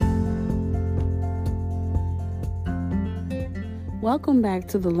Welcome back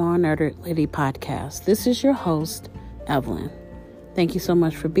to the Law and Order Lady podcast. This is your host, Evelyn. Thank you so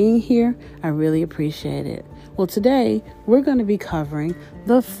much for being here. I really appreciate it. Well, today we're going to be covering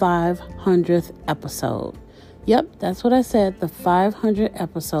the 500th episode. Yep, that's what I said, the 500th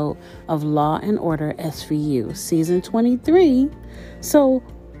episode of Law and Order SVU, season 23. So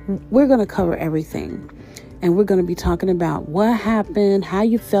we're going to cover everything. And we're going to be talking about what happened, how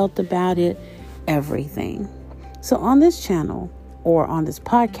you felt about it, everything. So on this channel, or on this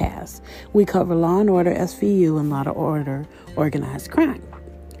podcast, we cover Law and Order SVU and Law and Order Organized Crime.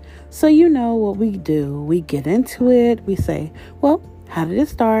 So you know what we do. We get into it. We say, well, how did it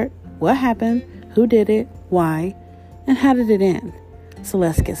start? What happened? Who did it? Why? And how did it end? So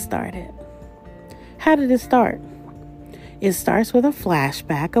let's get started. How did it start? It starts with a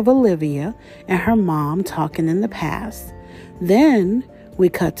flashback of Olivia and her mom talking in the past. Then we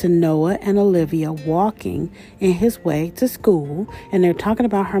cut to Noah and Olivia walking in his way to school, and they're talking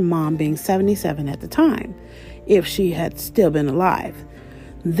about her mom being 77 at the time, if she had still been alive.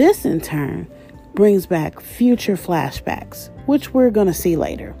 This, in turn, brings back future flashbacks, which we're going to see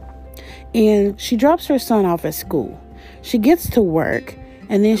later. And she drops her son off at school. She gets to work,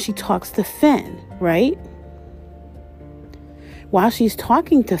 and then she talks to Finn, right? While she's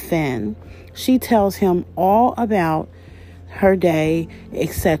talking to Finn, she tells him all about her day,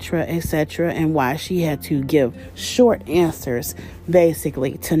 etc., and why she had to give short answers,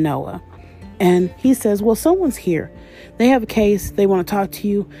 basically, to Noah. And he says, well, someone's here. They have a case. They want to talk to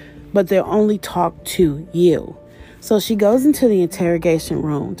you, but they'll only talk to you. So she goes into the interrogation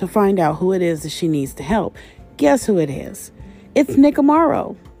room to find out who it is that she needs to help. Guess who it is? It's Nick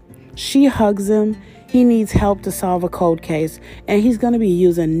Amaro. She hugs him. He needs help to solve a cold case, and he's going to be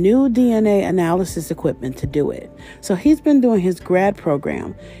using new DNA analysis equipment to do it. So he's been doing his grad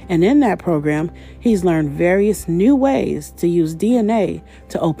program, and in that program, he's learned various new ways to use DNA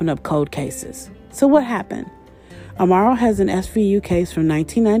to open up cold cases. So what happened? Amaro has an SVU case from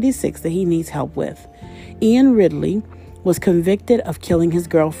 1996 that he needs help with. Ian Ridley was convicted of killing his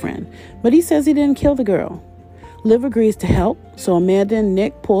girlfriend, but he says he didn't kill the girl. Liv agrees to help, so Amanda and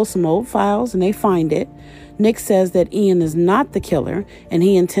Nick pull some old files and they find it. Nick says that Ian is not the killer, and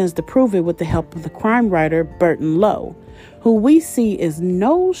he intends to prove it with the help of the crime writer Burton Lowe, who we see is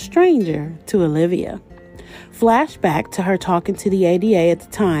no stranger to Olivia. Flashback to her talking to the ADA at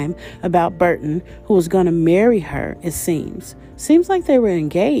the time about Burton, who was going to marry her, it seems. Seems like they were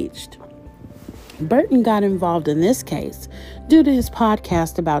engaged. Burton got involved in this case due to his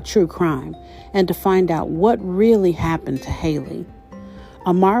podcast about true crime and to find out what really happened to Haley.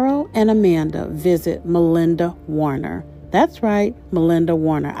 Amaro and Amanda visit Melinda Warner. That's right, Melinda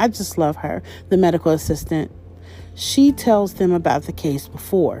Warner. I just love her, the medical assistant. She tells them about the case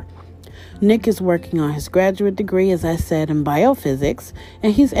before. Nick is working on his graduate degree, as I said, in biophysics,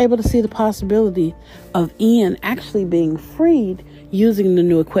 and he's able to see the possibility of Ian actually being freed using the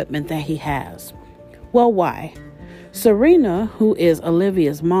new equipment that he has. Well, why? Serena, who is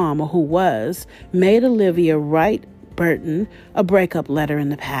Olivia's mom, or who was, made Olivia write Burton a breakup letter in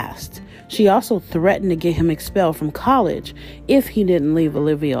the past. She also threatened to get him expelled from college if he didn't leave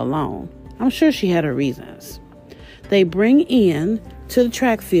Olivia alone. I'm sure she had her reasons. They bring Ian to the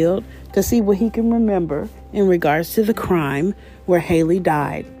track field to see what he can remember in regards to the crime where Haley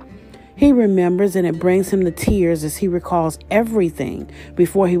died. He remembers, and it brings him to tears as he recalls everything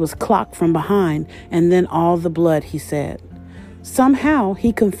before he was clocked from behind, and then all the blood, he said. Somehow,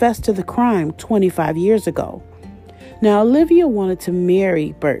 he confessed to the crime 25 years ago. Now, Olivia wanted to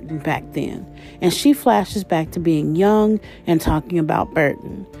marry Burton back then, and she flashes back to being young and talking about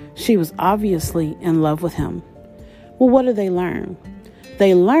Burton. She was obviously in love with him. Well, what do they learn?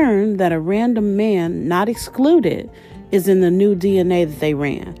 They learn that a random man not excluded is in the new DNA that they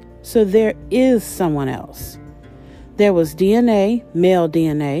ran. So there is someone else. There was DNA, male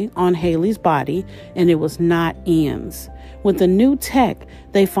DNA, on Haley's body, and it was not Ian's. With the new tech,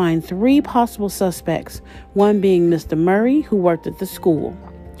 they find 3 possible suspects, one being Mr. Murray, who worked at the school.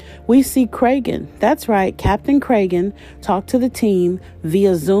 We see Cragen, that's right, Captain Cragen, talk to the team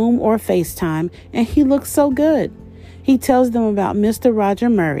via Zoom or FaceTime, and he looks so good. He tells them about Mr. Roger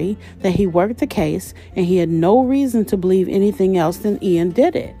Murray, that he worked the case, and he had no reason to believe anything else than Ian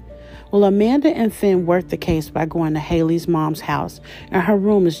did it. Well, Amanda and Finn worked the case by going to Haley's mom's house, and her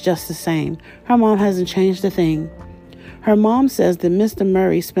room is just the same. Her mom hasn't changed a thing. Her mom says that Mr.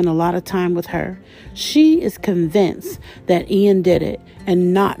 Murray spent a lot of time with her. She is convinced that Ian did it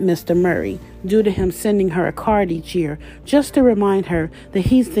and not Mr. Murray, due to him sending her a card each year just to remind her that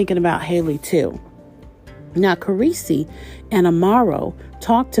he's thinking about Haley too. Now, Carisi and Amaro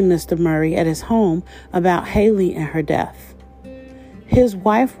talked to Mr. Murray at his home about Haley and her death. His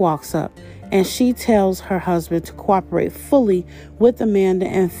wife walks up and she tells her husband to cooperate fully with Amanda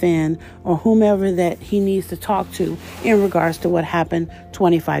and Finn or whomever that he needs to talk to in regards to what happened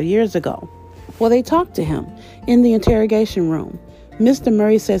 25 years ago. Well, they talk to him in the interrogation room. Mr.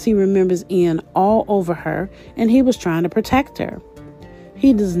 Murray says he remembers Ian all over her and he was trying to protect her.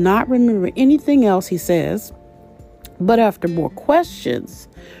 He does not remember anything else, he says, but after more questions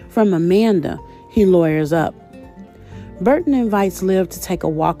from Amanda, he lawyers up. Burton invites Liv to take a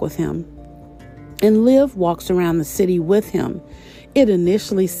walk with him, and Liv walks around the city with him. It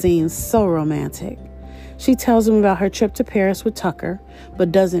initially seems so romantic. She tells him about her trip to Paris with Tucker,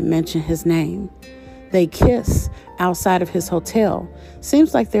 but doesn't mention his name. They kiss outside of his hotel.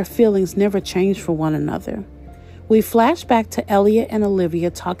 Seems like their feelings never change for one another. We flash back to Elliot and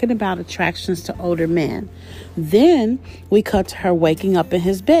Olivia talking about attractions to older men. Then we cut to her waking up in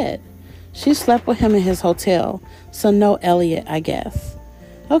his bed. She slept with him in his hotel, so no Elliot, I guess.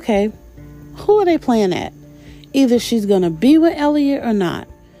 Okay, who are they playing at? Either she's going to be with Elliot or not.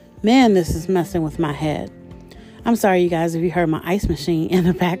 Man, this is messing with my head. I'm sorry, you guys, if you heard my ice machine in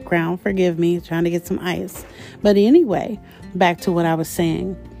the background. Forgive me, trying to get some ice. But anyway, back to what I was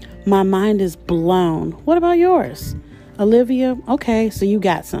saying. My mind is blown. What about yours? Olivia, okay, so you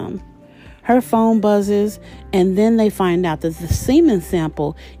got some. Her phone buzzes, and then they find out that the semen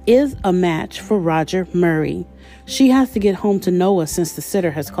sample is a match for Roger Murray. She has to get home to Noah since the sitter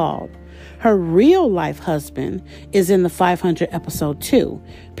has called. Her real-life husband is in the 500 episode 2.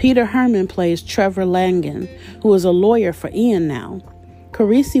 Peter Herman plays Trevor Langan, who is a lawyer for Ian now.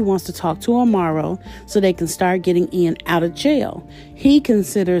 Carisi wants to talk to Amaro so they can start getting Ian out of jail. He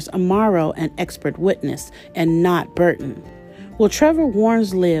considers Amaro an expert witness and not Burton. Well, Trevor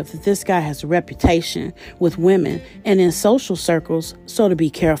warns Liv that this guy has a reputation with women and in social circles, so to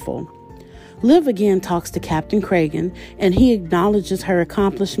be careful. Liv again talks to Captain Cragen, and he acknowledges her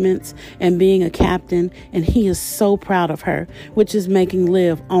accomplishments and being a captain, and he is so proud of her, which is making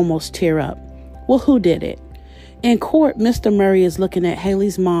Liv almost tear up. Well, who did it? In court, Mr. Murray is looking at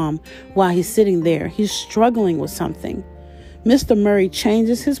Haley's mom while he's sitting there. He's struggling with something. Mr. Murray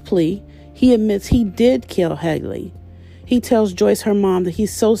changes his plea. He admits he did kill Haley. He tells Joyce, her mom, that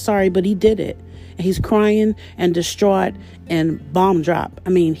he's so sorry, but he did it. And he's crying and distraught and bomb drop. I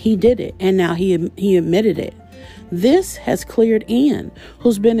mean, he did it, and now he admitted it. This has cleared Ian,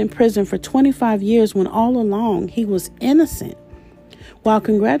 who's been in prison for 25 years when all along he was innocent. While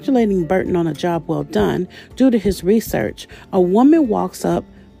congratulating Burton on a job well done due to his research, a woman walks up.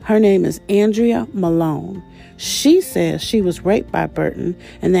 Her name is Andrea Malone. She says she was raped by Burton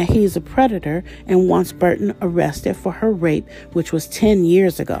and that he's a predator and wants Burton arrested for her rape, which was 10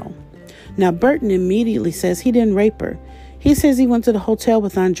 years ago. Now, Burton immediately says he didn't rape her. He says he went to the hotel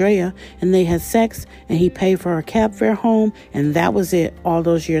with Andrea and they had sex and he paid for her cab fare home, and that was it all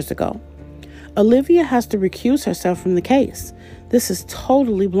those years ago. Olivia has to recuse herself from the case. This has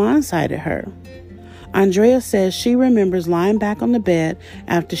totally blindsided her. Andrea says she remembers lying back on the bed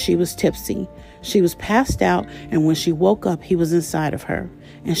after she was tipsy. She was passed out, and when she woke up, he was inside of her,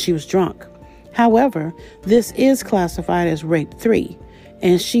 and she was drunk. However, this is classified as rape 3,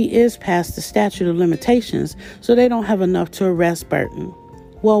 and she is past the statute of limitations, so they don't have enough to arrest Burton.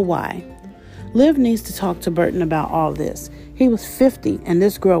 Well, why? Liv needs to talk to Burton about all this. He was 50, and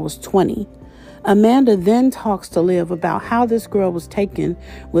this girl was 20. Amanda then talks to Liv about how this girl was taken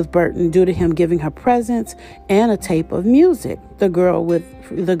with Burton due to him giving her presents and a tape of music, the girl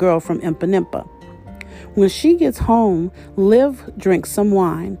from Impa Nimpa. When she gets home, Liv drinks some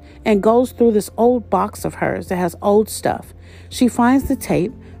wine and goes through this old box of hers that has old stuff. She finds the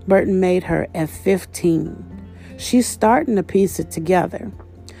tape Burton made her at 15. She's starting to piece it together.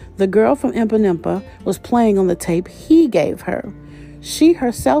 The girl from Impa Nimpa was playing on the tape he gave her. She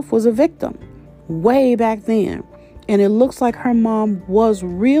herself was a victim way back then, and it looks like her mom was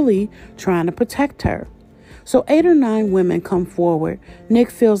really trying to protect her. So 8 or 9 women come forward.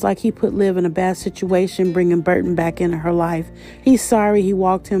 Nick feels like he put Liv in a bad situation, bringing Burton back into her life. He's sorry he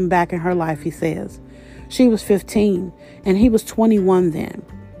walked him back in her life, he says. She was 15, and he was 21 then.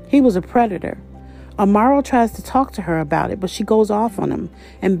 He was a predator. Amaro tries to talk to her about it, but she goes off on him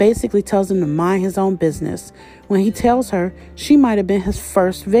and basically tells him to mind his own business when he tells her she might have been his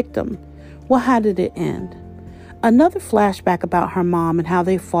first victim. Well, how did it end? Another flashback about her mom and how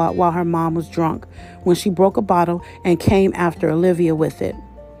they fought while her mom was drunk when she broke a bottle and came after Olivia with it.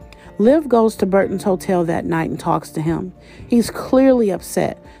 Liv goes to Burton's hotel that night and talks to him. He's clearly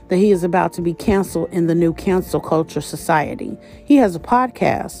upset that he is about to be canceled in the new cancel culture society. He has a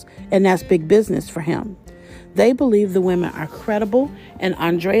podcast, and that's big business for him. They believe the women are credible, and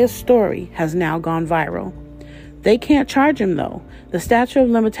Andrea's story has now gone viral. They can't charge him, though. The statute of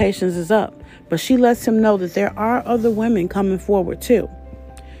limitations is up, but she lets him know that there are other women coming forward, too.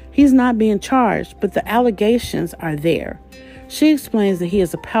 He's not being charged, but the allegations are there. She explains that he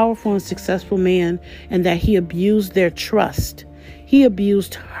is a powerful and successful man and that he abused their trust. He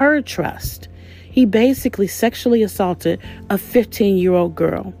abused her trust. He basically sexually assaulted a 15-year-old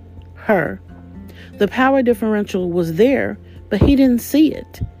girl. Her. The power differential was there, but he didn't see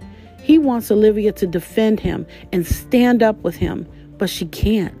it. He wants Olivia to defend him and stand up with him, but she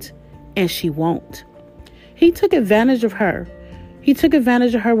can't, and she won't. He took advantage of her. He took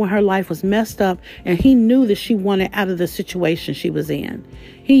advantage of her when her life was messed up, and he knew that she wanted out of the situation she was in.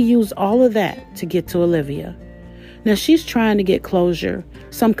 He used all of that to get to Olivia. Now she's trying to get closure,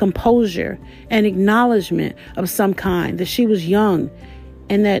 some composure, and acknowledgement of some kind, that she was young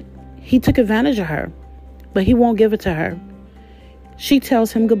and that he took advantage of her, but he won't give it to her. She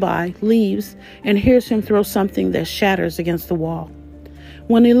tells him goodbye, leaves, and hears him throw something that shatters against the wall.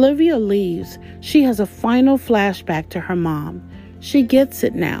 When Olivia leaves, she has a final flashback to her mom. She gets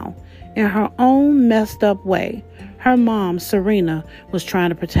it now. In her own messed up way, her mom, Serena, was trying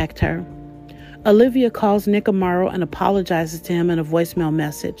to protect her. Olivia calls Nick Amaro and apologizes to him in a voicemail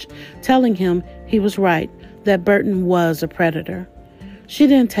message, telling him he was right, that Burton was a predator. She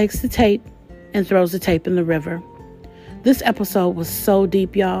then takes the tape and throws the tape in the river. This episode was so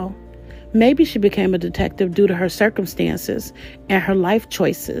deep, y'all. Maybe she became a detective due to her circumstances and her life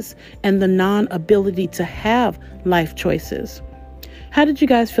choices and the non-ability to have life choices. How did you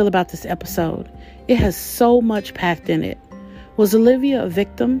guys feel about this episode? It has so much packed in it. Was Olivia a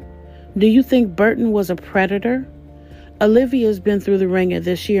victim? Do you think Burton was a predator? Olivia has been through the ringer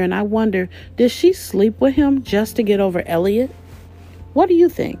this year, and I wonder, did she sleep with him just to get over Elliot? What do you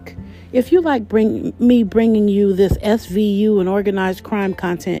think? If you like bringing you this SVU and organized crime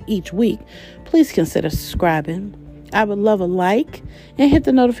content each week, please consider subscribing. I would love a like and hit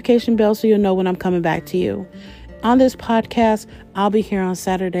the notification bell so you'll know when I'm coming back to you. On this podcast, I'll be here on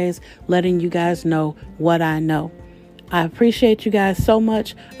Saturdays letting you guys know what I know. I appreciate you guys so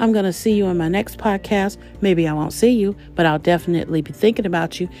much. I'm going to see you in my next podcast. Maybe I won't see you, but I'll definitely be thinking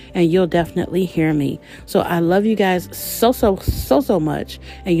about you and you'll definitely hear me. So I love you guys so much.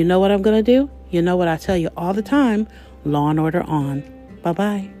 And you know what I'm going to do? You know what I tell you all the time? Law and Order on.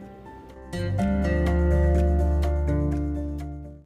 Bye-bye.